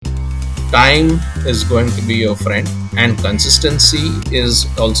time is going to be your friend, and consistency is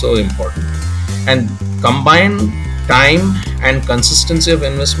also important. And combine time and consistency of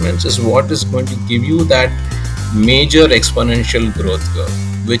investments is what is going to give you that major exponential growth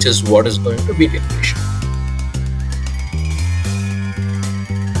curve, which is what is going to beat inflation.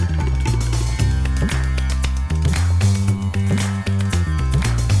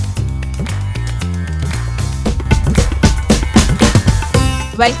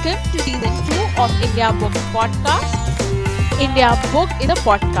 Welcome to season 2 of India Book podcast. India Book is a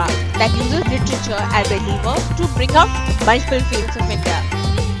podcast that uses literature as a lever to bring out multiple fields of India.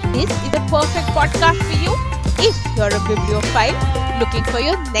 This is a perfect podcast for you if you're a bibliophile looking for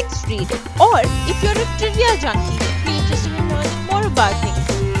your next read, or if you're a trivia junkie deeply interested in learning more about things.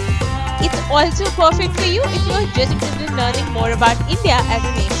 It's also perfect for you if you're just interested in learning more about India as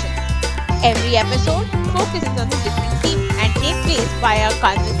a nation. Every episode focuses on a different theme and takes place via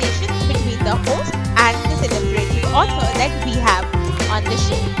conversations between the host and the celebrated author that we have on the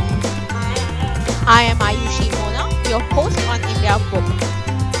show. I am Ayushi Mona, your host on India Book.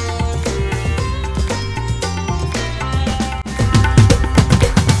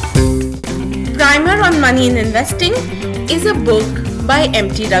 Primer on Money and Investing is a book by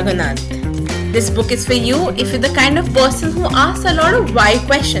M.T. Raghunath. This book is for you if you're the kind of person who asks a lot of why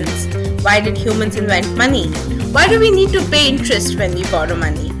questions. Why did humans invent money? Why do we need to pay interest when we borrow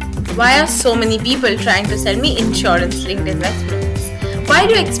money? Why are so many people trying to sell me insurance-linked investments? Why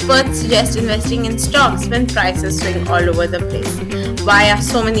do experts suggest investing in stocks when prices swing all over the place? Why are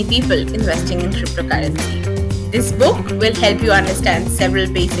so many people investing in cryptocurrency? This book will help you understand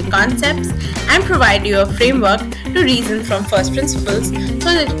several basic concepts and provide you a framework to reason from first principles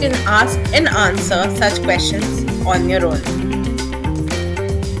so that you can ask and answer such questions on your own.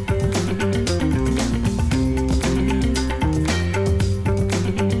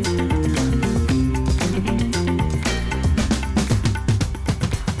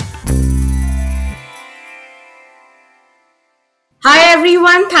 Hi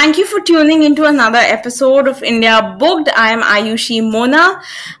everyone, thank you for tuning into another episode of India Booked. I am Ayushi Mona.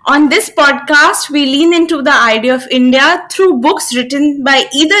 On this podcast, we lean into the idea of India through books written by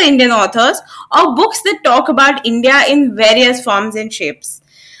either Indian authors or books that talk about India in various forms and shapes.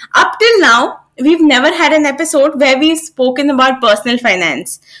 Up till now, we've never had an episode where we've spoken about personal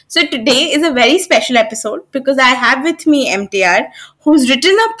finance. So today is a very special episode because I have with me MTR, who's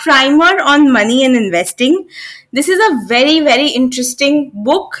written a primer on money and investing. This is a very, very interesting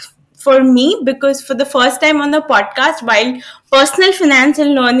book for me because for the first time on the podcast, while personal finance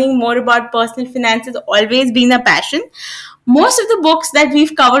and learning more about personal finance has always been a passion, most of the books that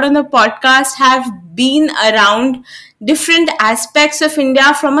we've covered on the podcast have been around different aspects of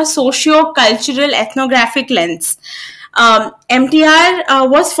India from a socio-cultural ethnographic lens. MTR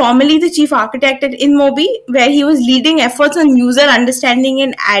was formerly the chief architect at InMobi, where he was leading efforts on user understanding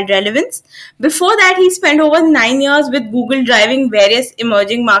and ad relevance. Before that, he spent over 9 years with Google driving various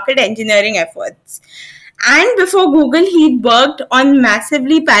emerging market engineering efforts. And before Google, he'd worked on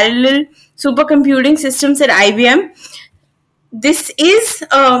massively parallel supercomputing systems at IBM. This is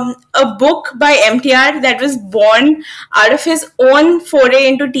a book by MTR that was born out of his own foray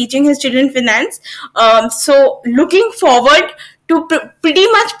into teaching his children finance. So looking forward to pretty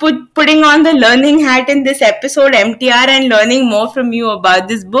much putting on the learning hat in this episode, MTR, and learning more from you about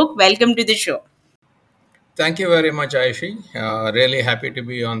this book. Welcome to the show. Thank you very much, Aishi. Really happy to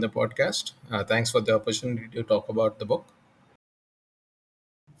be on the podcast. Thanks for the opportunity to talk about the book.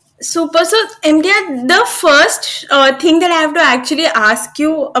 Super. So, MTR, the first thing that I have to actually ask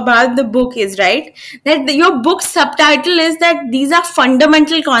you about the book is, right, that your book's subtitle is that these are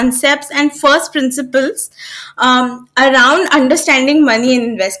fundamental concepts and first principles around understanding money and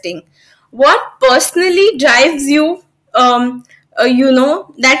investing. What personally drives you,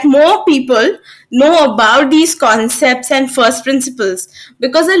 that more people know about these concepts and first principles?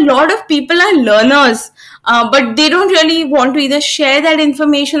 Because a lot of people are learners, but they don't really want to either share that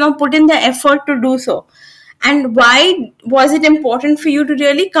information or put in the effort to do so. And why was it important for you to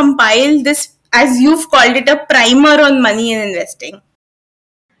really compile this, as you've called it, a primer on money and investing?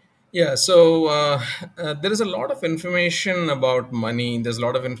 Yeah, so there is a lot of information about money. There's a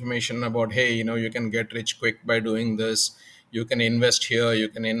lot of information about, hey, you can get rich quick by doing this. You can invest here, you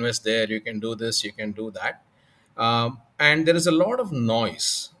can invest there, you can do this, you can do that. And there is a lot of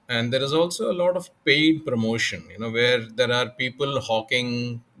noise. And there is also a lot of paid promotion, where there are people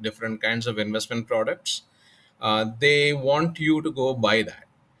hawking different kinds of investment products. They want you to go buy that.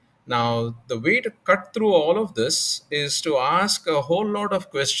 Now, the way to cut through all of this is to ask a whole lot of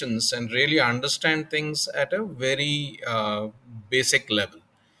questions and really understand things at a very basic level.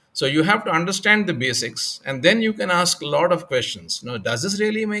 So you have to understand the basics, and then you can ask a lot of questions. Does this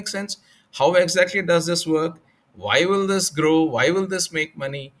really make sense? How exactly does this work? Why will this grow? Why will this make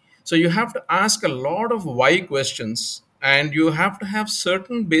money? So you have to ask a lot of why questions, and you have to have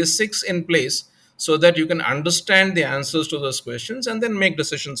certain basics in place so that you can understand the answers to those questions and then make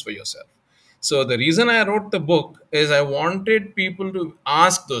decisions for yourself. So the reason I wrote the book is I wanted people to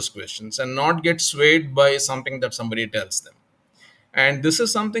ask those questions and not get swayed by something that somebody tells them. And this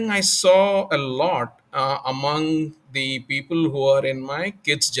is something I saw a lot among the people who are in my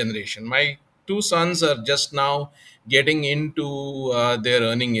kids' generation. My two sons are just now getting into their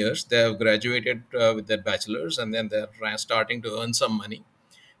earning years. They have graduated with their bachelors, and then they're starting to earn some money.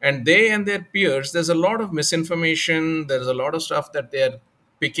 And they and their peers, there's a lot of misinformation. There's a lot of stuff that they're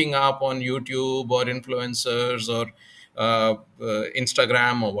picking up on YouTube or influencers or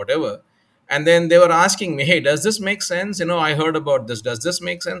Instagram or whatever. And then they were asking me, hey, does this make sense? I heard about this, does this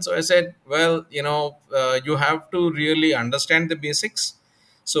make sense? So I said, well, you have to really understand the basics.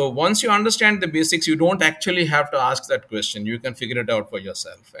 So once you understand the basics, you don't actually have to ask that question. You can figure it out for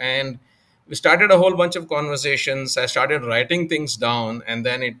yourself. And we started a whole bunch of conversations. I started writing things down, and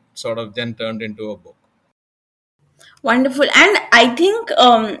then it sort of then turned into a book. Wonderful. And I think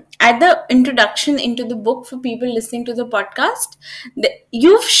at the introduction into the book for people listening to the podcast,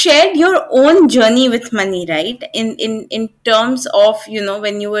 you've shared your own journey with money, right? In terms of,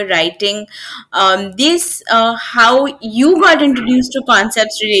 when you were writing this, how you got introduced to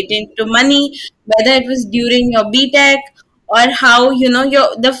concepts relating to money, whether it was during your BTech, or how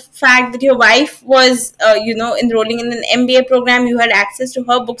the fact that your wife was enrolling in an MBA program, you had access to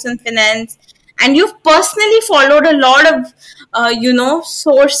her books on finance, and you've personally followed a lot of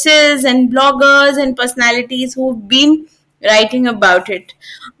sources and bloggers and personalities who've been writing about it.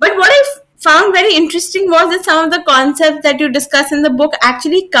 But what I found very interesting was that some of the concepts that you discuss in the book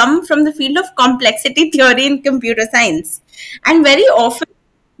actually come from the field of complexity theory in computer science. And very often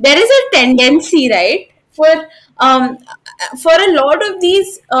there is a tendency, right, for a lot of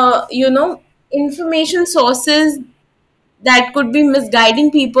these information sources that could be misguiding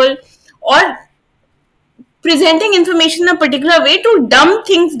people or presenting information in a particular way to dumb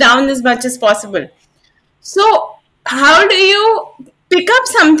things down as much as possible. So, how do you pick up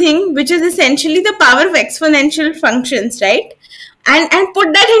something which is essentially the power of exponential functions, right? And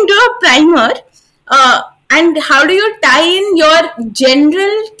put that into a primer. And how do you tie in your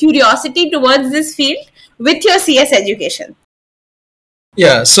general curiosity towards this field with your CS education?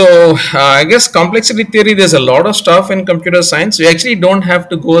 Yeah, so I guess complexity theory, there's a lot of stuff in computer science. We actually don't have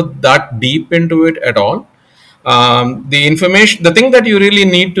to go that deep into it at all. The thing that you really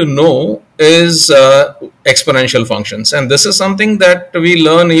need to know is exponential functions. And this is something that we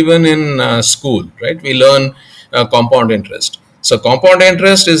learn even in school, right? We learn compound interest. So compound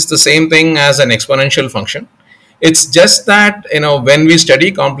interest is the same thing as an exponential function. It's just that, when we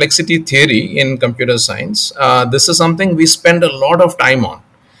study complexity theory in computer science, this is something we spend a lot of time on.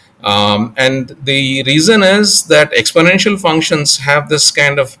 And the reason is that exponential functions have this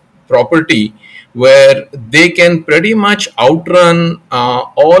kind of property where they can pretty much outrun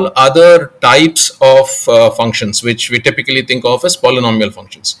all other types of functions, which we typically think of as polynomial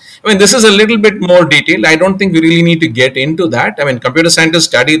functions. I mean, this is a little bit more detailed. I don't think we really need to get into that. I mean, computer scientists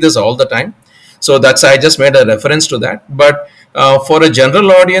study this all the time. So I just made a reference to that. But for a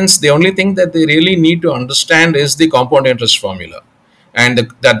general audience, the only thing that they really need to understand is the compound interest formula. And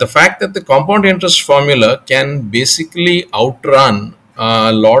the fact that the compound interest formula can basically outrun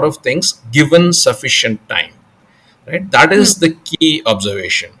a lot of things given sufficient time, right? That is the key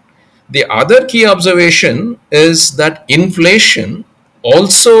observation. The other key observation is that inflation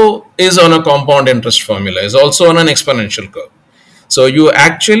also is on a compound interest formula, is also on an exponential curve. So you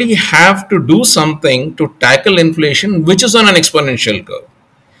actually have to do something to tackle inflation, which is on an exponential curve,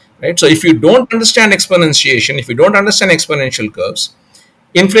 right? So if you don't understand exponentiation, if you don't understand exponential curves,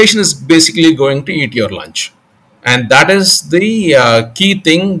 inflation is basically going to eat your lunch. And that is the key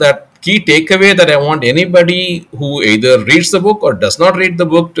takeaway that I want anybody who either reads the book or does not read the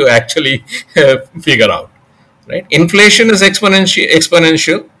book to actually figure out, right? Inflation is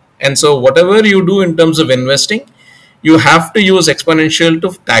exponential. And so whatever you do in terms of investing, you have to use exponential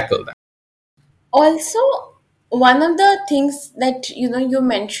to tackle that. Also, one of the things that you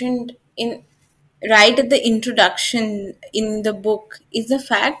mentioned in right at the introduction in the book is the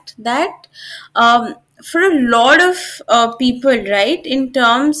fact that for a lot of people, right, in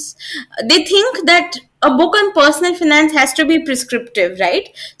terms, they think that a book on personal finance has to be prescriptive, right?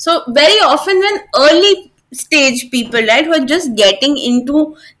 So very often when early stage people, right, who are just getting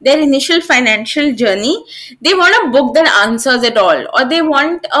into their initial financial journey, they want a book that answers it all, or they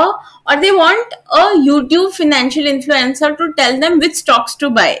want a YouTube financial influencer to tell them which stocks to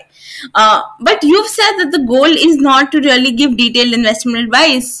buy. But you've said that the goal is not to really give detailed investment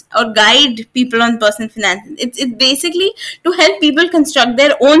advice or guide people on personal finances. It's basically to help people construct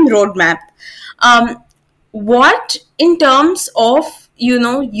their own roadmap. What, in terms of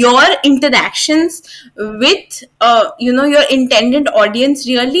your interactions with your intended audience,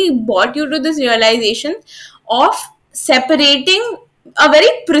 really brought you to this realization of separating a very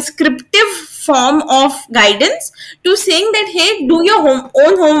prescriptive form of guidance to saying that, hey, do your own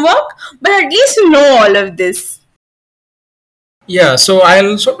homework, but at least know all of this? Yeah, so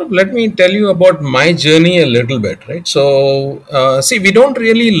I'll sort of let me tell you about my journey a little bit, right? So, see, we don't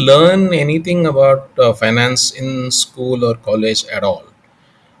really learn anything about finance in school or college at all.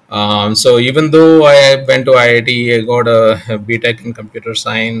 So even though I went to IIT, I got a BTech in computer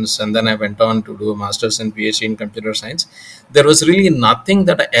science, and then I went on to do a master's and PhD in computer science, there was really nothing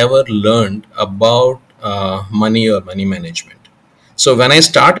that I ever learned about money or money management. So when I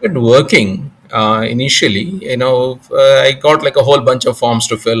started working initially, I got like a whole bunch of forms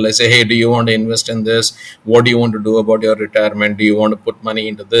to fill. I say, hey, do you want to invest in this? What do you want to do about your retirement? Do you want to put money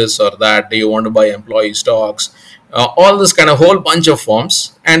into this or that? Do you want to buy employee stocks? All this kind of whole bunch of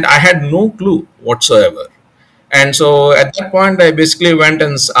forms, and I had no clue whatsoever. And so at that point, I basically went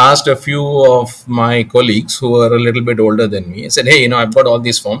and asked a few of my colleagues who were a little bit older than me. I said, hey, I've got all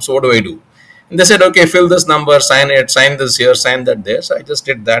these forms. So what do I do? And they said, okay, fill this number, sign it, sign this here, sign that there. So I just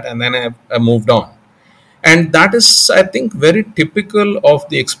did that, and then I moved on. And that is, I think, very typical of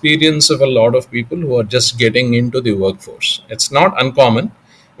the experience of a lot of people who are just getting into the workforce. It's not uncommon.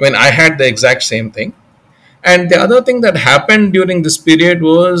 When I had the exact same thing. And the other thing that happened during this period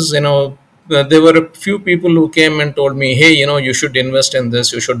was, there were a few people who came and told me, hey, you should invest in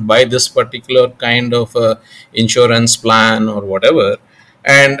this, you should buy this particular kind of insurance plan or whatever.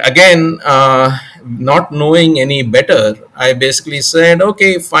 And again, not knowing any better, I basically said,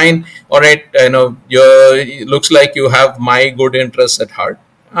 okay, fine, all right, it looks like you have my good interests at heart,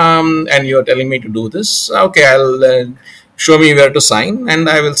 and you're telling me to do this. Okay, I'll show me where to sign, and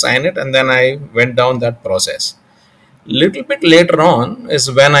I will sign it. And then I went down that process. Little bit later on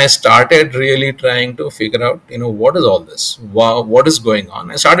is when I started really trying to figure out, what is all this? What is going on?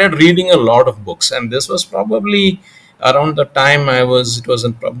 I started reading a lot of books, and this was probably around the time it was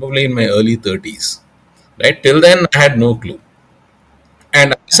probably in my early 30s, right? Till then, I had no clue.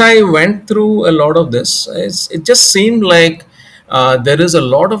 And as I went through a lot of this, it just seemed like there is a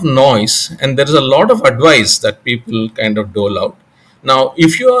lot of noise and there is a lot of advice that people kind of dole out. Now,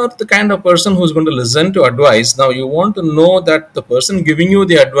 if you are the kind of person who's going to listen to advice, now you want to know that the person giving you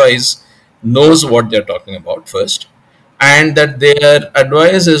the advice knows what they're talking about first, and that their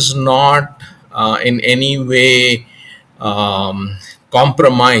advice is not in any way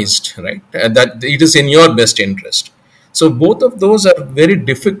compromised, right? That it is in your best interest. So both of those are very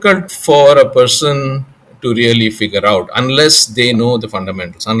difficult for a person to really figure out unless they know the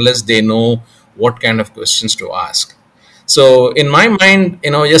fundamentals, unless they know what kind of questions to ask. So in my mind,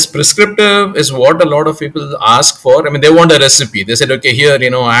 yes, prescriptive is what a lot of people ask for. I mean, they want a recipe. They said, okay, here,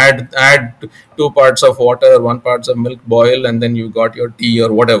 add 2 parts of water, 1 part of milk, boil, and then you got your tea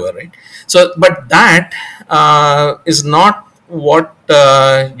or whatever, right? So, but that is not what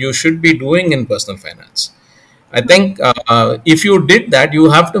you should be doing in personal finance. I think if you did that,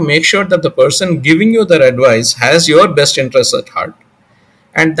 you have to make sure that the person giving you the advice has your best interests at heart,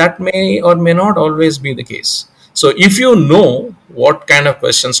 and that may or may not always be the case. So, if you know what kind of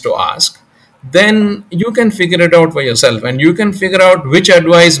questions to ask, then you can figure it out for yourself, and you can figure out which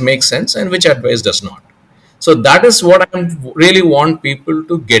advice makes sense and which advice does not. So, that is what I really want people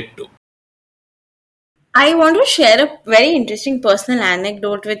to get to. I want to share a very interesting personal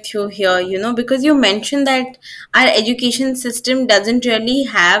anecdote with you here, because you mentioned that our education system doesn't really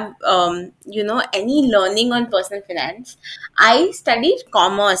have, any learning on personal finance. I studied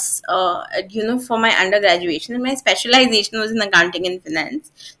commerce, for my undergraduation, and my specialization was in accounting and finance.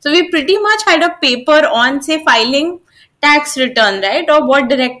 So we pretty much had a paper on, say, filing tax return, right? Or what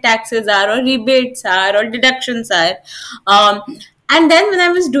direct taxes are, or rebates are, or deductions are. Um, and then when I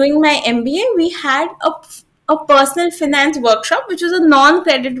was doing my MBA, we had a personal finance workshop, which was a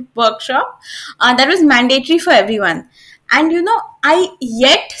non-credit workshop that was mandatory for everyone. And I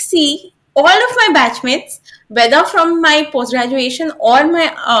yet see all of my batchmates, whether from my post graduation or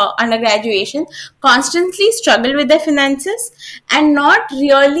my undergraduation, constantly struggle with their finances and not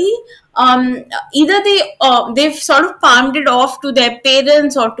really. Either they've sort of palmed it off to their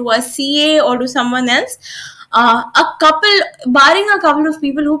parents or to a CA or to someone else. A couple, barring a couple of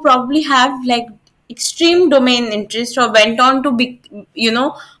people who probably have like extreme domain interest or went on to be,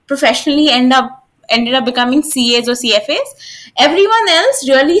 professionally ended up becoming CAs or CFAs. Everyone else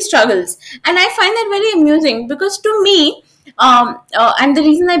really struggles, and I find that very amusing because to me, and the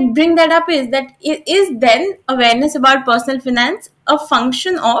reason I bring that up is that it is then awareness about personal finance a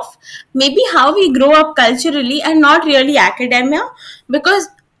function of maybe how we grow up culturally and not really academia, because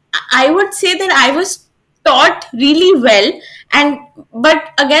I would say that I was taught really well, and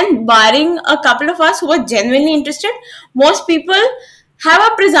but again, barring a couple of us who were genuinely interested, most people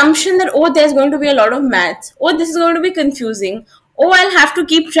have a presumption that, oh, there's going to be a lot of maths, oh, this is going to be confusing, oh, I'll have to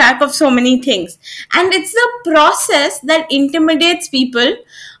keep track of so many things. And it's the process that intimidates people,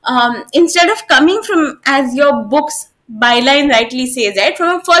 instead of coming from, as your book's byline rightly says, right,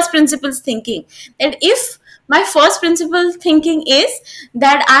 from a first principles thinking, that if my first principle thinking is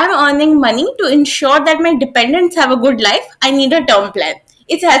that I'm earning money to ensure that my dependents have a good life, I need a term plan.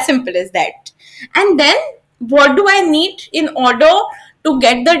 It's as simple as that. And then what do I need in order to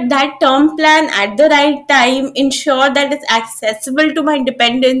get that term plan at the right time, ensure that it's accessible to my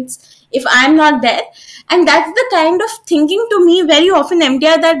dependents if I'm not there? And that's the kind of thinking, to me, very often,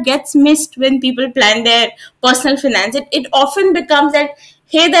 MDR, that gets missed when people plan their personal finance. It often becomes that,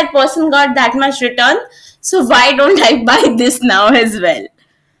 hey, that person got that much return, so why don't I buy this now as well?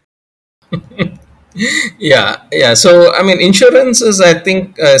 Yeah. So I mean, insurance is, I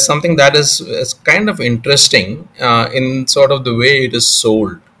think, something that is kind of interesting in sort of the way it is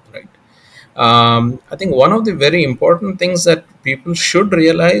sold, right? I think one of the very important things that people should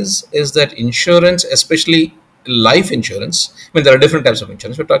realize is that insurance, especially life insurance, I mean, there are different types of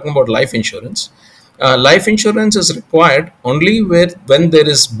insurance. We're talking about life insurance. Life insurance is required only when there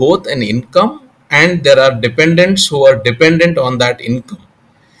is both an income and there are dependents who are dependent on that income.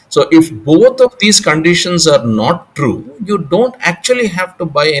 So if both of these conditions are not true, you don't actually have to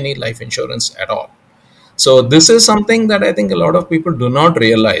buy any life insurance at all. So this is something that I think a lot of people do not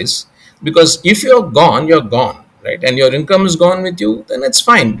realize, because if you're gone, right, and your income is gone with you, then it's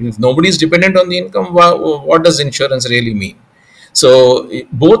fine. If nobody is dependent on the income, what does insurance really mean? So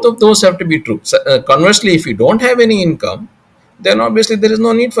both of those have to be true. So, conversely, if you don't have any income, then obviously there is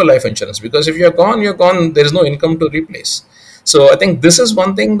no need for life insurance, because if you're gone, you're gone. There is no income to replace. So I think this is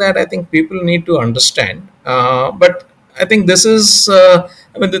one thing that I think people need to understand. But I think this is,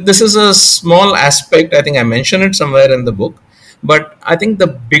 this is a small aspect. I think I mentioned it somewhere in the book. But I think the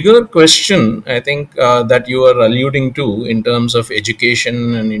bigger question, I think, that you are alluding to in terms of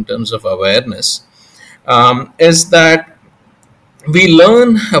education and in terms of awareness, is that we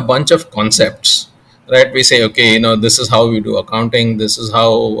learn a bunch of concepts, right? We say, okay, this is how we do accounting, this is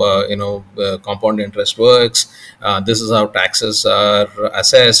how compound interest works, this is how taxes are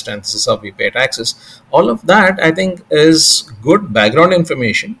assessed, and this is how we pay taxes. All of that, I think, is good background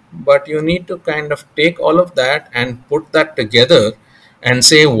information, but you need to kind of take all of that and put that together and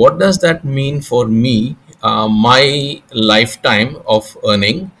say, what does that mean for me, my lifetime of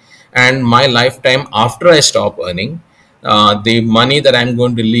earning, and my lifetime after I stop earning, the money that I'm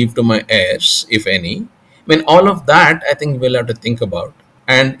going to leave to my heirs, if any. I mean, all of that, I think we'll have to think about.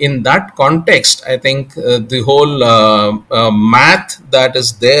 And in that context, I think the whole math that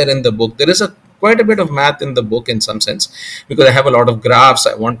is there in the book, there is a quite a bit of math in the book in some sense, because I have a lot of graphs.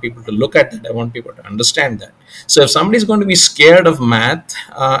 I want people to look at that. I want people to understand that. So if somebody is going to be scared of math,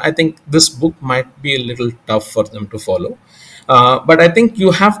 I think this book might be a little tough for them to follow. But I think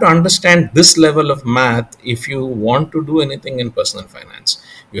you have to understand this level of math if you want to do anything in personal finance.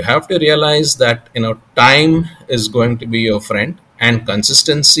 You have to realize that time is going to be your friend, and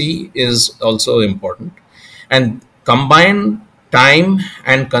consistency is also important. And combine time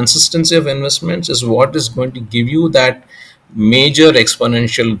and consistency of investments is what is going to give you that major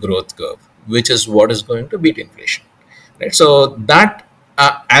exponential growth curve, which is what is going to beat inflation, right? So that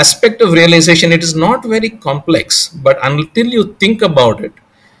aspect of realization, it is not very complex, but until you think about it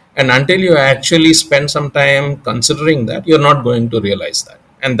and until you actually spend some time considering that, you're not going to realize that.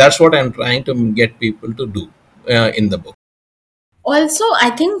 And that's what I'm trying to get people to do in the book. Also,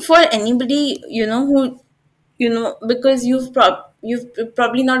 I think for anybody, who, because you've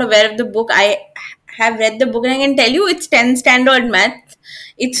probably not aware of the book, I have read the book, and I can tell you it's 10 standard math.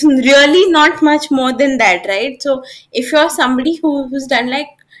 It's really not much more than that, right? So if you're somebody who's done like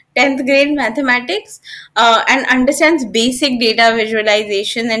 10th grade mathematics and understands basic data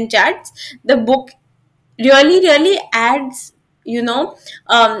visualization and charts, the book really adds,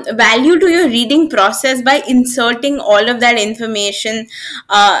 value to your reading process by inserting all of that information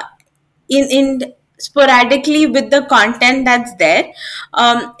uh, in sporadically with the content that's there.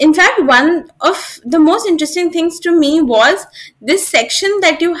 In fact, one of the most interesting things to me was this section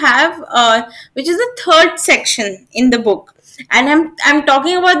that you have, which is the third section in the book. And I'm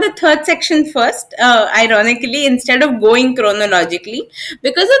talking about the third section first, ironically, instead of going chronologically,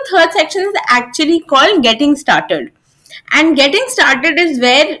 because the third section is actually called Getting Started. And getting started is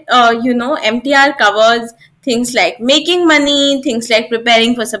where, MTR covers things like making money, things like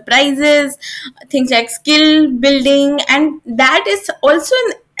preparing for surprises, things like skill building. And that is also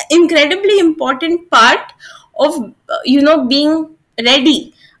an incredibly important part of, being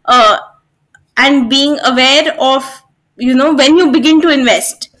ready, and being aware of, when you begin to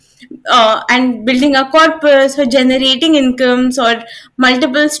invest, and building a corpus or generating incomes or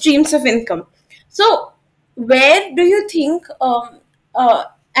multiple streams of income. So where do you think,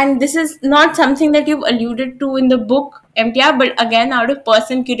 and this is not something that you've alluded to in the book, MTR, but again, out of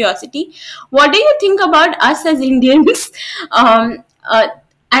personal curiosity, what do you think about us as Indians, um, uh,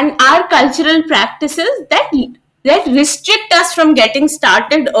 and our cultural practices that restrict us from getting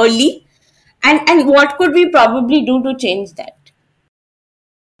started early, and what could we probably do to change that?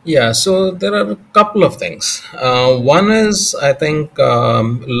 Yeah, so there are a couple of things. One is, I think, a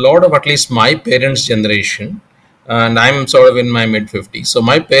lot of at least my parents' generation, and I'm sort of in my mid 50s. So,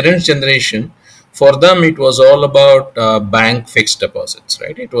 my parents' generation, for them, it was all about bank fixed deposits,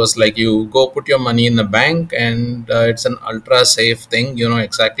 right? It was like you go put your money in the bank, and it's an ultra safe thing. You know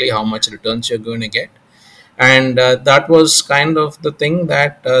exactly how much returns you're going to get, and that was kind of the thing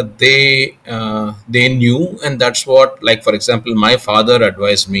that they knew, and that's what, like, for example, my father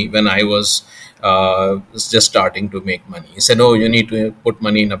advised me when I was just starting to make money. He said, oh, you need to put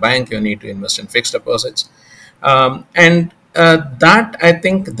money in a bank, you need to invest in fixed deposits. And that, I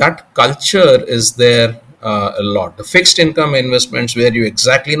think, that culture is there a lot. The fixed income investments where you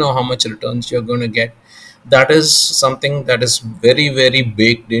exactly know how much returns you're going to get, that is something that is very, very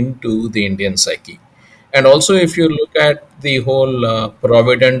baked into the Indian psyche. And also, if you look at the whole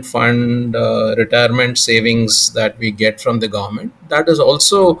provident fund, retirement savings that we get from the government, that is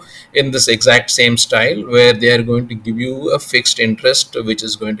also in this exact same style where they are going to give you a fixed interest which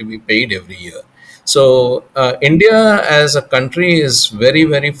is going to be paid every year. So, India as a country is very,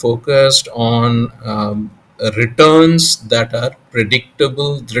 very focused on returns that are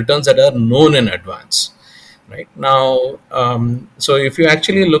predictable, returns that are known in advance. Right now, so if you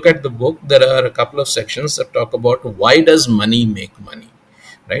actually look at the book, there are a couple of sections that talk about why does money make money,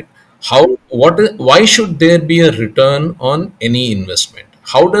 right? Why should there be a return on any investment?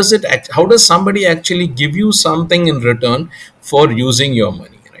 How does somebody actually give you something in return for using your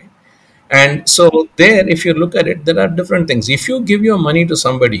money, right? And so there, if you look at it, there are different things. If you give your money to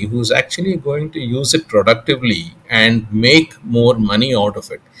somebody who's actually going to use it productively and make more money out of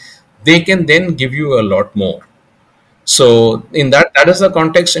it, they can then give you a lot more. So in that is the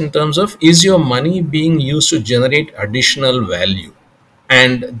context in terms of, is your money being used to generate additional value?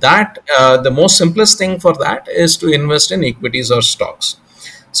 And that the most simplest thing for that is to invest in equities or stocks.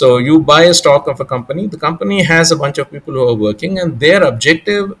 So you buy a stock of a company, the company has a bunch of people who are working, and their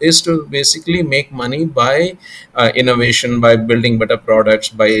objective is to basically make money by innovation, by building better products,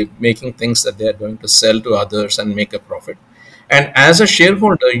 by making things that they are going to sell to others and make a profit. And as a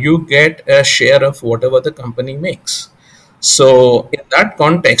shareholder, you get a share of whatever the company makes. So, in that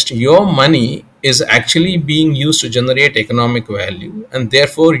context, your money is actually being used to generate economic value, and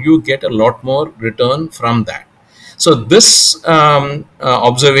therefore you get a lot more return from that. So, this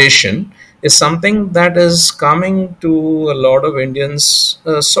observation is something that is coming to a lot of Indians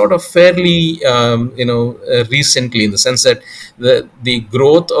sort of fairly, recently, in the sense that the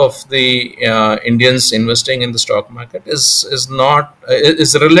growth of the Indians investing in the stock market is not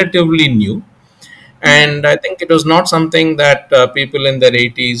is relatively new, and I think it was not something that people in their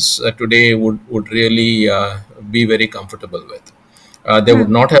 80s today would really be very comfortable with. They would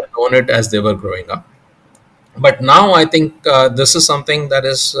not have known it as they were growing up. But now I think this is something that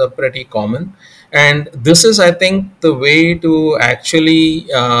is pretty common. And this is, I think, the way to actually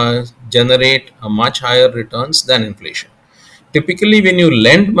generate a much higher returns than inflation. Typically, when you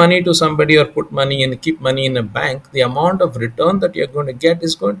lend money to somebody or put money and keep money in a bank, the amount of return that you're going to get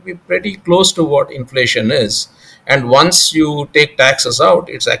is going to be pretty close to what inflation is. And once you take taxes out,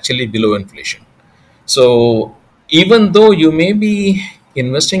 it's actually below inflation. So even though you may be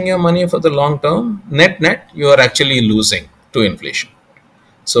investing your money for the long term, net you are actually losing to inflation.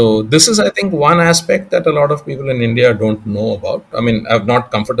 So this is, I think, one aspect that a lot of people in India don't know about. I mean, I'm not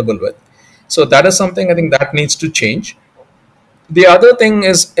comfortable with. So that is something I think that needs to change. The other thing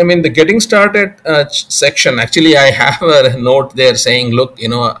is, I mean, the getting started section. Actually, I have a note there saying, look,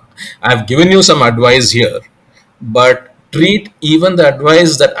 I've given you some advice here, but treat even the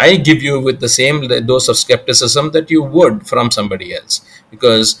advice that I give you with the same dose of skepticism that you would from somebody else.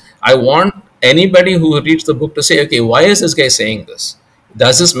 Because I want anybody who reads the book to say, okay, why is this guy saying this?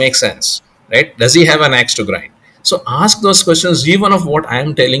 Does this make sense? Right? Does he have an axe to grind? So ask those questions, even of what I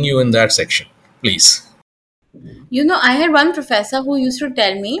am telling you in that section, please. I had one professor who used to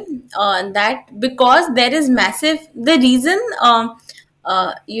tell me that because there is the reason,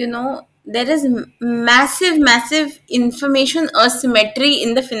 there is massive information asymmetry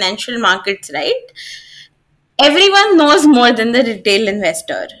in the financial markets, right? Everyone knows more than the retail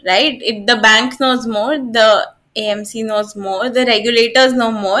investor, right? If the bank knows more, the AMC knows more, the regulators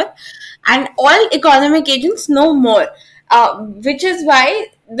know more, and all economic agents know more. Which is why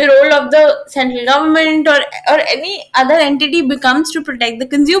the role of the central government or any other entity becomes to protect the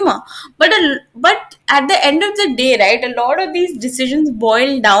consumer. But at the end of the day, right, a lot of these decisions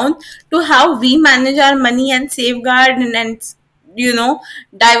boil down to how we manage our money and safeguard and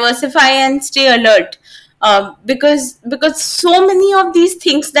diversify and stay alert. Because so many of these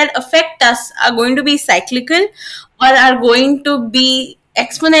things that affect us are going to be cyclical or are going to be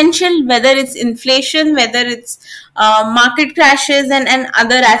exponential, whether it's inflation, whether it's market crashes and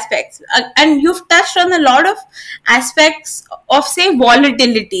other aspects. And you've touched on a lot of aspects of, say,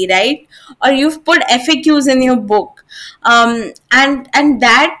 volatility, right? Or you've put FAQs in your book. And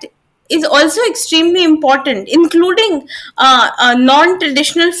that is also extremely important, including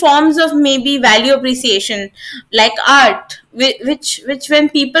non-traditional forms of maybe value appreciation, like art, which when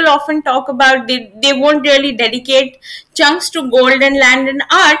people often talk about, they won't really dedicate chunks to gold and land and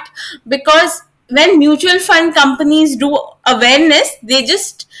art, because when mutual fund companies do awareness, they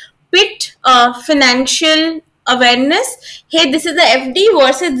just pit financial awareness. Hey, this is a FD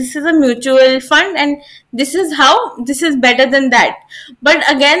versus this is a mutual fund, and this is better than that. But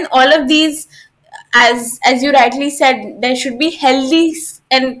again, all of these, as you rightly said, there should be healthy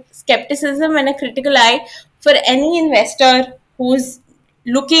and skepticism and a critical eye for any investor who's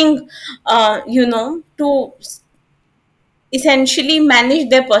looking to essentially manage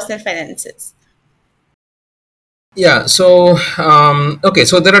their personal finances. Yeah, so okay,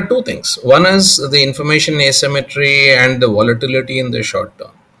 so there are two things. One is the information asymmetry and the volatility in the short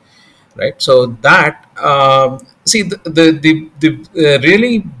term, right? So that see the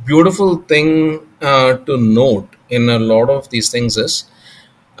really beautiful thing to note in a lot of these things is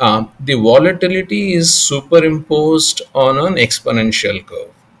the volatility is superimposed on an exponential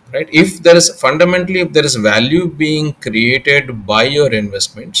curve, right? If there is value being created by your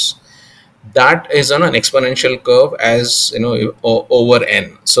investments, that is on an exponential curve, as you know, over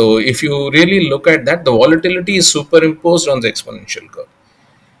n. So if you really look at that, the volatility is superimposed on the exponential curve.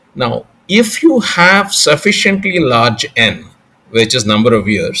 Now if you have sufficiently large n, which is number of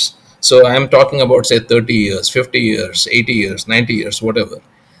years, so I'm talking about, say, 30 years, 50 years, 80 years, 90 years, whatever,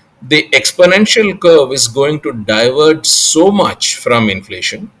 the exponential curve is going to diverge so much from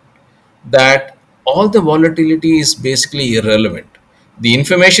inflation that all the volatility is basically irrelevant. The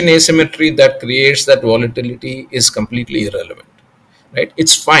information asymmetry that creates that volatility is completely irrelevant. Right?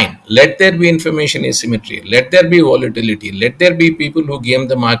 It's fine. Let there be information asymmetry. Let there be volatility. Let there be people who game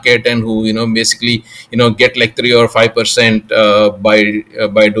the market and who basically get like 3 or 5%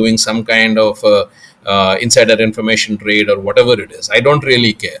 by doing some kind of insider information trade or whatever it is. I don't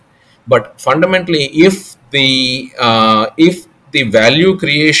really care. But fundamentally, if the value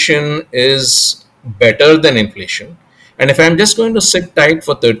creation is better than inflation, and if I'm just going to sit tight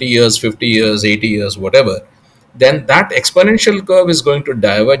for 30 years, 50 years, 80 years, whatever, then that exponential curve is going to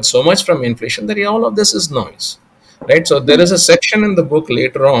diverge so much from inflation that all of this is noise, right? So there is a section in the book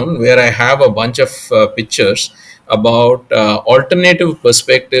later on where I have a bunch of pictures about alternative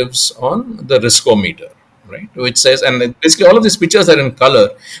perspectives on the riskometer, right? Which says, and basically all of these pictures are in color.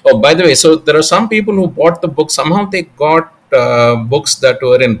 Oh, by the way, so there are some people who bought the book, somehow they got books that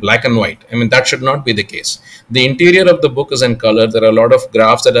were in black and white. I mean, that should not be the case. The interior of the book is in color. There are a lot of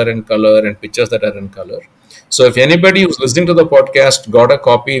graphs that are in color and pictures that are in color. So if anybody who's listening to the podcast got a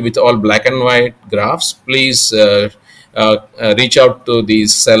copy with all black and white graphs, please reach out to the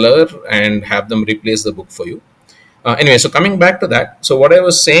seller and have them replace the book for you. Anyway, so coming back to that, so what I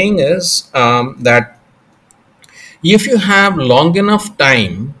was saying is that if you have long enough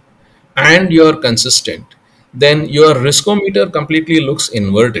time and you're consistent, then your riskometer completely looks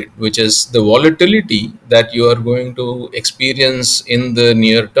inverted, which is the volatility that you are going to experience in the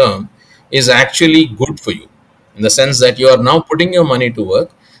near term is actually good for you, in the sense that you are now putting your money to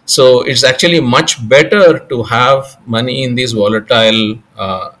work. So it's actually much better to have money in these volatile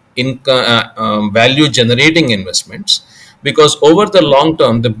income value generating investments, because over the long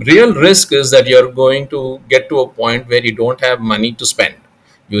term the real risk is that you're going to get to a point where you don't have money to spend.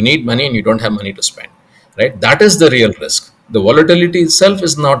 You need money and you don't have money to spend, right? That is the real risk. The volatility itself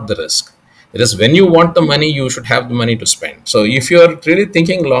is not the risk. It is when you want the money, you should have the money to spend. So if you're really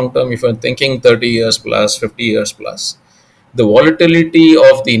thinking long term, if you're thinking 30 years plus, 50 years plus, the volatility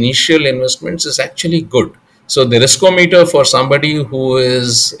of the initial investments is actually good. So the riskometer for somebody who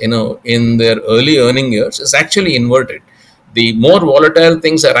is, in their early earning years is actually inverted. The more volatile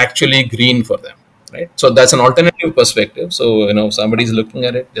things are actually green for them, right? So that's an alternative perspective. So, if somebody's looking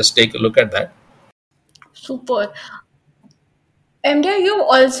at it, just take a look at that. Super. Emdia, you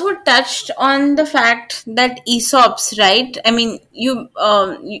also touched on the fact that ESOPs, right? I mean,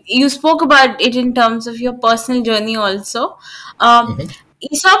 you spoke about it in terms of your personal journey also. Um,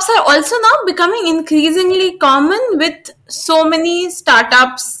 ESOPs are also now becoming increasingly common with so many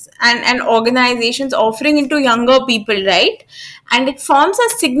startups and organizations offering into younger people, right? And it forms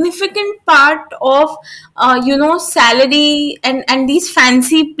a significant part of salary and these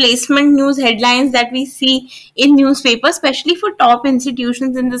fancy placement news headlines that we see in newspapers, especially for top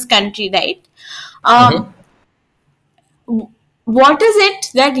institutions in this country, right? um, Mhm. what is it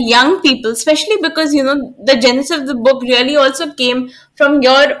that young people, especially because the genesis of the book really also came from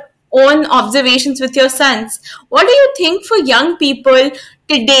your own observations with your sons, what do you think for young people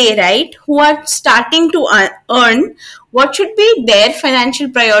today, right, who are starting to earn, what should be their financial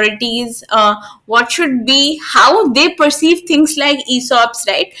priorities, what should be how they perceive things like ESOPs,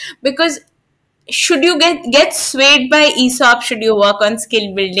 right? Because should you get swayed by ESOP? Should you work on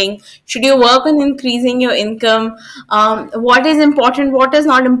skill building? Should you work on increasing your income? What is important? What is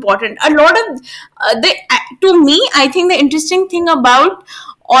not important? A lot of the to me, I think the interesting thing about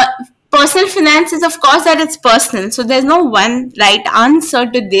uh, personal finance is, of course, that it's personal. So there's no one right answer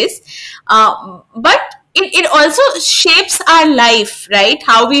to this, but it also shapes our life, right?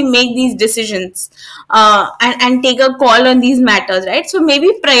 How we make these decisions and take a call on these matters, right? So maybe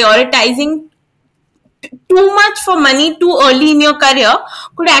prioritizing too much for money too early in your career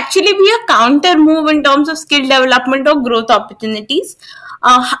could actually be a counter move in terms of skill development or growth opportunities.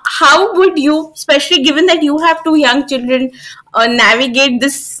 How would you, especially given that you have two young children, navigate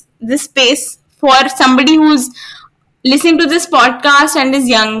this space for somebody who's listening to this podcast and is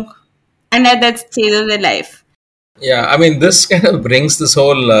young and at that stage of their life? Yeah, I mean, this kind of brings this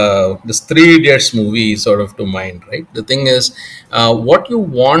whole this Three Idiots movie sort of to mind, right? The thing is, what you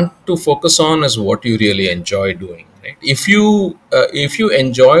want to focus on is what you really enjoy doing, right? If you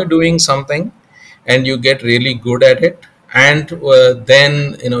enjoy doing something, and you get really good at it, and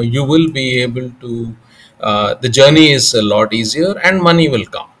then you will be able to. The journey is a lot easier, and money will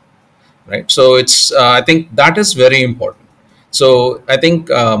come, right? So it's I think that is very important. So I think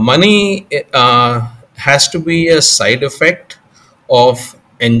money has to be a side effect of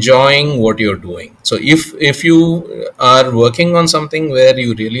enjoying what you're doing. So if you are working on something where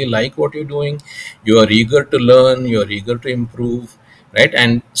you really like what you're doing, you are eager to learn, you are eager to improve, right?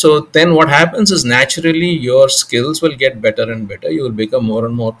 And so then what happens is, naturally your skills will get better and better, you will become more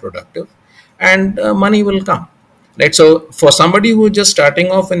and more productive, and money will come, right? So for somebody who is just starting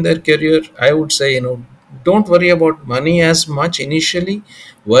off in their career, I would say, don't worry about money as much initially.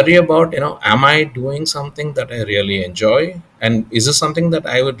 Worry about, am I doing something that I really enjoy, and is this something that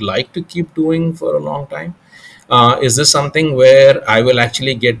I would like to keep doing for a long time? Is this something where I will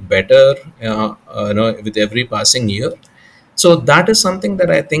actually get better with every passing year? So that is something that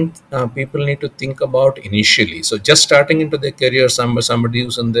I think people need to think about initially. So just starting into their career, somebody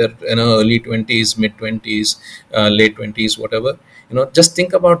who's in their early 20s, mid 20s, late 20s, whatever, just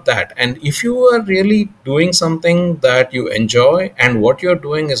think about that. And if you are really doing something that you enjoy, and what you're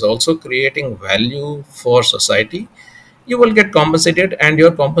doing is also creating value for society, you will get compensated, and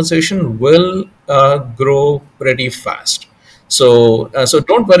your compensation will grow pretty fast. So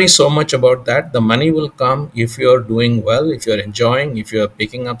don't worry so much about that. The money will come if you're doing well, if you're enjoying, if you're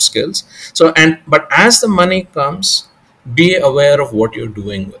picking up skills. But as the money comes, be aware of what you're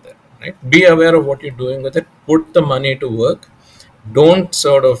doing with it, right? Be aware of what you're doing with it. Put the money to work. Don't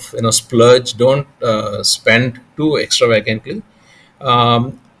sort of splurge. Don't spend too extravagantly,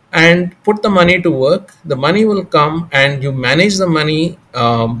 and put the money to work. The money will come, and you manage the money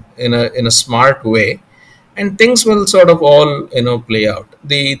in a smart way, and things will sort of all play out.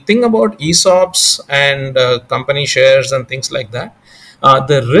 The thing about ESOPs and company shares and things like that,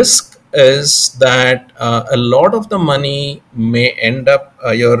 the risk is that a lot of the money may end up,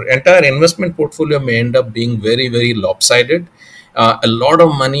 your entire investment portfolio may end up being very, very lopsided. A lot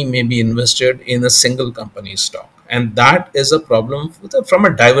of money may be invested in a single company stock, and that is a problem from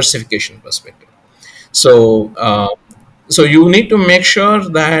a diversification perspective. So, so you need to make sure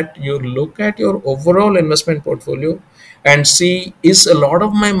that you look at your overall investment portfolio and see, is a lot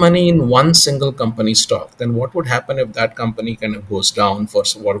of my money in one single company stock? Then what would happen if that company kind of goes down for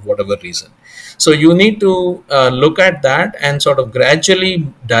whatever reason? So you need to look at that and sort of gradually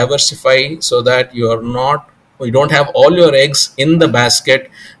diversify so that you don't have all your eggs in the basket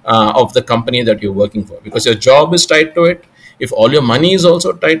of the company that you're working for, because your job is tied to it. If all your money is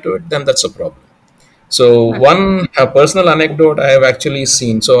also tied to it, then that's a problem. So one personal anecdote I have actually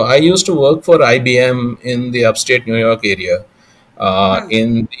seen. So I used to work for IBM in the upstate New York area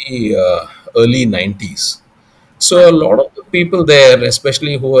in the early 90s. So a lot of the people there,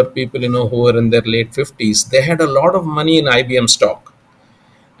 especially who were people who were in their late 50s, they had a lot of money in IBM stock.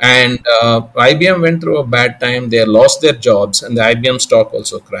 And IBM went through a bad time. They lost their jobs, and the IBM stock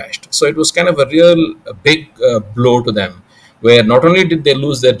also crashed. So it was kind of a big blow to them, where not only did they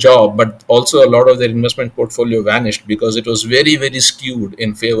lose their job, but also a lot of their investment portfolio vanished because it was very, very skewed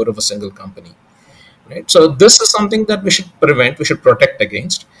in favor of a single company. Right. So this is something that we should protect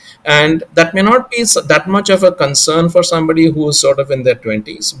against, and that may not be that much of a concern for somebody who is sort of in their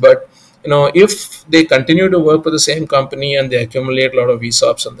 20s. But if they continue to work for the same company and they accumulate a lot of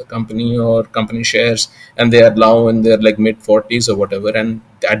ESOPs in the company or company shares, and they are now in their like mid 40s or whatever, and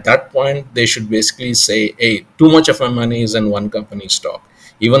at that point they should basically say, hey, too much of my money is in one company stock.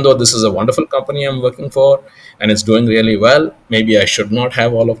 Even though this is a wonderful company I'm working for and it's doing really well, maybe I should not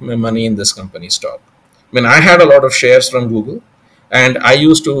have all of my money in this company stock. I mean, I had a lot of shares from Google, and I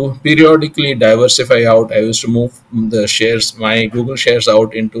used to periodically diversify out. I used to move the shares, my Google shares,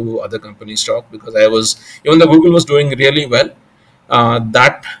 out into other company stock, because even though Google was doing really well,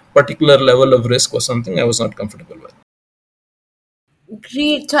 that particular level of risk was something I was not comfortable with.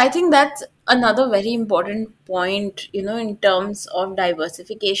 Great. So I think that's another very important point, in terms of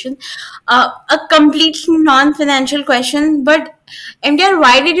diversification. A completely non-financial question, but MDR,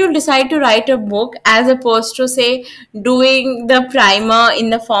 why did you decide to write a book as opposed to, say, doing the primer in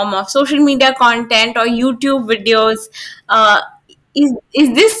the form of social media content or YouTube videos? Uh,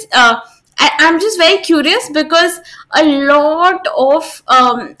 is this I'm just very curious, because a lot of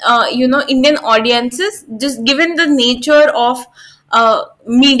Indian audiences, just given the nature of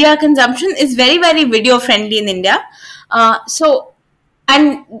media consumption, is very, very video friendly in India. So,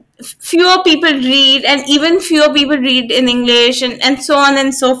 and fewer people read, and even fewer people read in English, and so on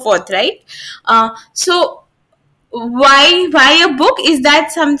and so forth, right? So why a book? Is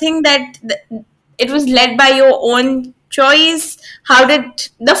that something that it was led by your own choice? How did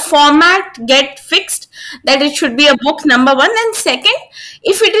the format get fixed that it should be a book, number one? And second,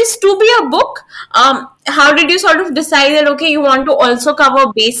 if it is to be a book, how did you sort of decide that, okay, you want to also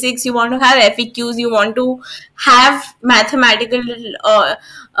cover basics, you want to have FAQs, you want to have mathematical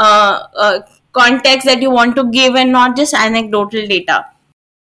context that you want to give, and not just anecdotal data?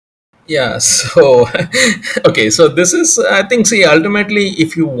 Yeah, so okay, so this is, I think, see, ultimately,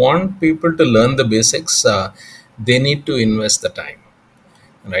 if you want people to learn the basics, they need to invest the time,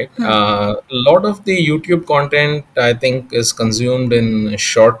 right? A lot of the YouTube content, I think, is consumed in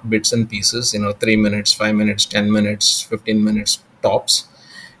short bits and pieces, 3 minutes, 5 minutes, 10 minutes, 15 minutes tops.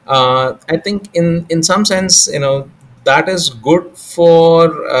 I think in some sense, that is good for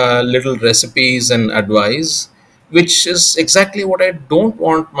little recipes and advice, which is exactly what I don't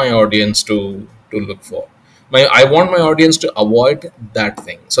want my audience to look for. I want my audience to avoid that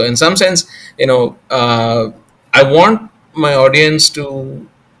thing. So in some sense, I want my audience to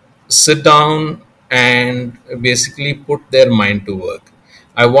sit down and basically put their mind to work.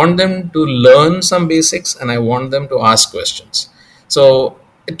 I want them to learn some basics, and I want them to ask questions. So,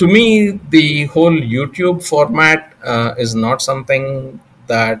 to me, the whole YouTube format is not something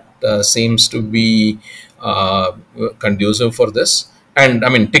that seems to be conducive for this. And I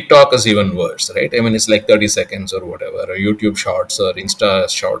mean, TikTok is even worse, right? I mean, it's like 30 seconds or whatever, or YouTube shorts or Insta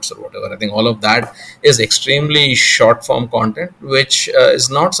shorts or whatever. I think all of that is extremely short form content, which is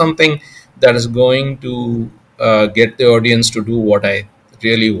not something that is going to get the audience to do what I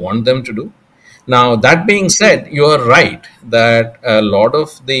really want them to do. Now, that being said, you are right that a lot of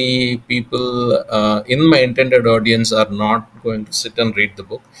the people in my intended audience are not going to sit and read the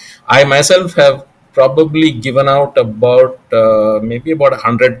book. I myself have probably given out about maybe about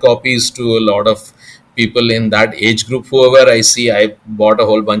 100 copies to a lot of people in that age group. Whoever I see, I bought a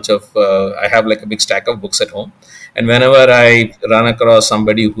whole bunch of. I have like a big stack of books at home, and whenever I run across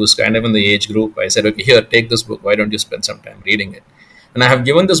somebody who's kind of in the age group, I said, okay, here, take this book. Why don't you spend some time reading it? And I have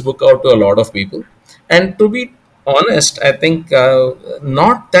given this book out to a lot of people. And to be honest, I think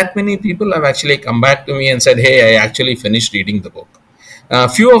not that many people have actually come back to me and said, hey, I actually finished reading the book.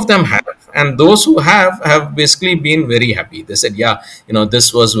 Few of them have, and those who have basically been very happy. They said, yeah,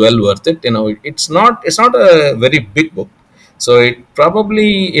 this was well worth it. It's not a very big book, so it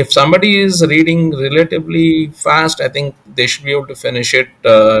probably, if somebody is reading relatively fast, I think they should be able to finish it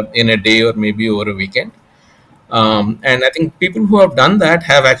in a day or maybe over a weekend. And I think people who have done that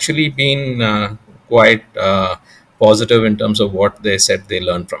have actually been quite positive in terms of what they said they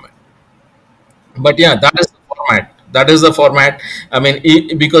learned from it. But yeah, that is the format. I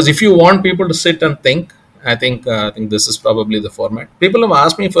mean, because if you want people to sit and think, I think this is probably the format. People have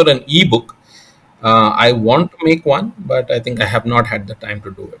asked me for an ebook. I want to make one, but I think I have not had the time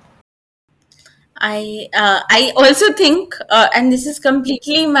to do it. I also think, and this is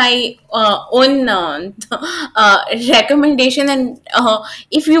completely my own recommendation. And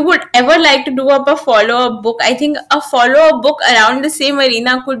if you would ever like to do up a follow up book, I think a follow up book around the same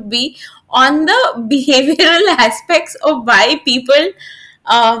arena could be on the behavioral aspects of why people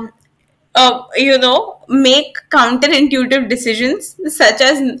um, make counterintuitive decisions, such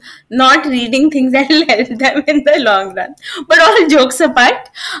as not reading things that will help them in the long run. But all jokes apart,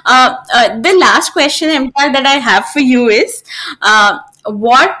 the last question, Emta, that I have for you is,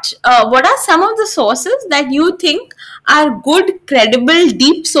 what are some of the sources that you think are good, credible,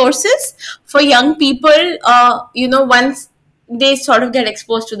 deep sources for young people? Once they sort of get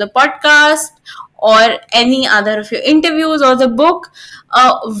exposed to the podcast or any other of your interviews or the book,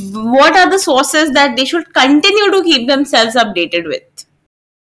 what are the sources that they should continue to keep themselves updated with?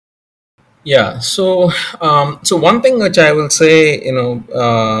 Yeah. So one thing which I will say,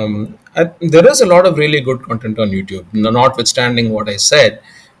 there is a lot of really good content on YouTube. Notwithstanding what I said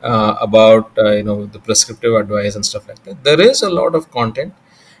about the prescriptive advice and stuff like that, there is a lot of content.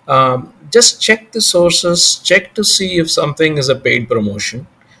 Just check the sources. Check to see if something is a paid promotion,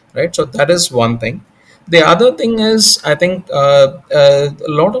 right? So that is one thing. The other thing is, I think a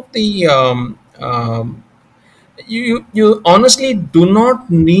lot of the you honestly do not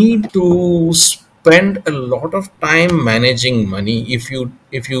need to spend a lot of time managing money. If you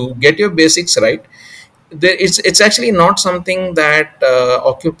get your basics right, it's actually not something that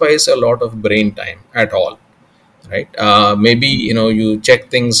occupies a lot of brain time at all, right? Maybe you check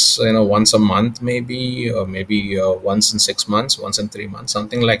things once a month, maybe, or maybe once in 6 months, once in 3 months,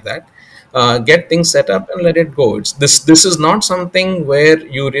 something like that. Get things set up and let it go. This is not something where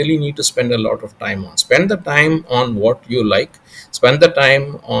you really need to spend a lot of time on. Spend the time on what you like. Spend the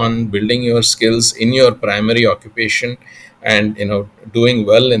time on building your skills in your primary occupation, and doing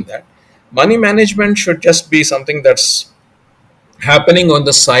well in that. Money management should just be something that's happening on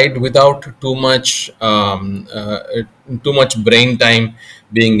the side without too much brain time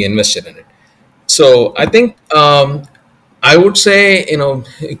being invested in it. So I think I would say,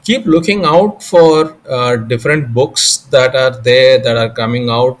 keep looking out for different books that are there, that are coming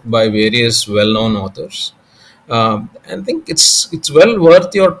out by various well-known authors. I think it's well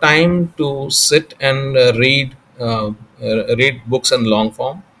worth your time to sit and read books in long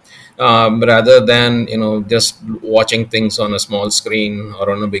form, rather than just watching things on a small screen or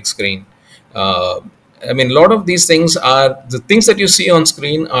on a big screen. Uh, I mean, a lot of these things are the things that you see on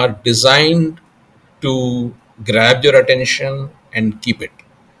screen are designed to grab your attention and keep it,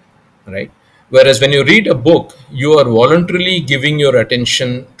 right? Whereas when you read a book, you are voluntarily giving your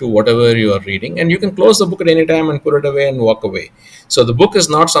attention to whatever you are reading, and you can close the book at any time and put it away and walk away. So the book is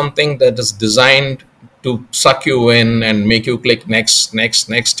not something that is designed to suck you in and make you click next, next,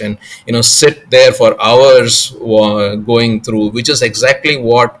 next, and sit there for hours going through, which is exactly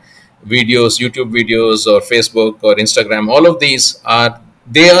what YouTube videos or Facebook or Instagram, all of these are.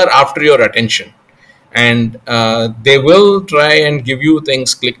 They are after your attention, and they will try and give you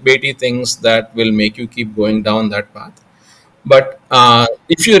things, clickbaity things, that will make you keep going down that path. But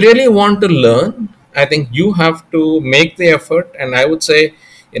if you really want to learn, I think you have to make the effort, and I would say,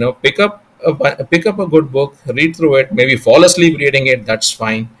 pick up a good book, read through it, maybe fall asleep reading it, that's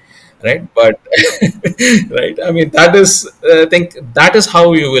fine, right? But right, I mean, that is, I think that is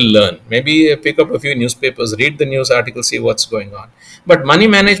how you will learn. Maybe pick up a few newspapers, read the news articles, see what's going on. But money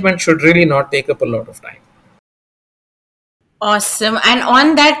management should really not take up a lot of time. Awesome. And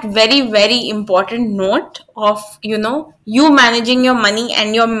on that very, very important note of, you managing your money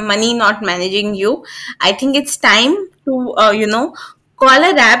and your money not managing you, I think it's time to, call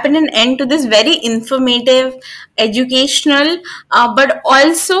a wrap and an end to this very informative, educational, but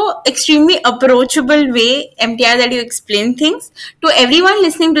also extremely approachable way, MTR, that you explain things to everyone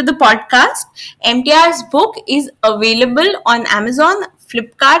listening to the podcast. MTR's book is available on Amazon,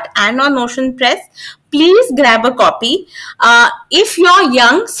 Flipkart, and on Ocean Press. Please grab a copy. If you're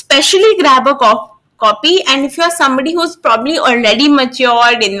young, specially grab a copy, and if you're somebody who's probably already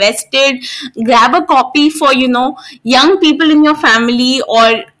matured, invested, grab a copy for young people in your family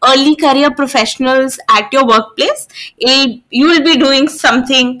or early career professionals at your workplace. You will be doing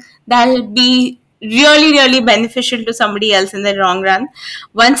something that will be really, really beneficial to somebody else in the long run.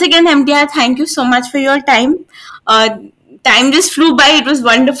 Once again, MTR, thank you so much for your time. Time just flew by. It was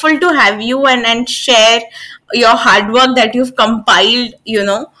wonderful to have you and share your hard work that you've compiled,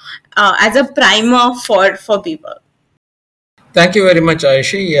 as a primer for people. Thank you very much,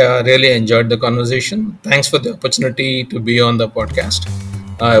 Aishi. Really enjoyed the conversation. Thanks for the opportunity to be on the podcast.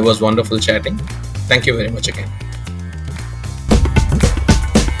 It was wonderful chatting. Thank you very much again.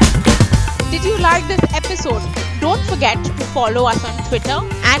 Did you like this episode? Don't forget to follow us on Twitter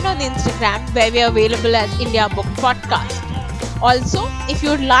and on Instagram, where we are available as India Book Podcast. Also, if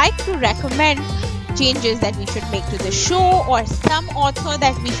you'd like to recommend changes that we should make to the show or some author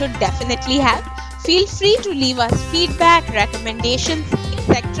that we should definitely have, feel free to leave us feedback, recommendations,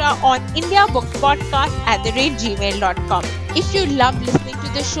 etc. on indiabookpodcast@gmail.com. If you love listening to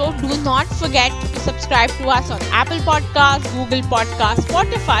the show, do not forget to subscribe to us on Apple Podcasts, Google Podcasts,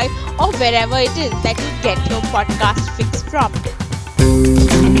 Spotify, or wherever it is that you get your podcast fix from.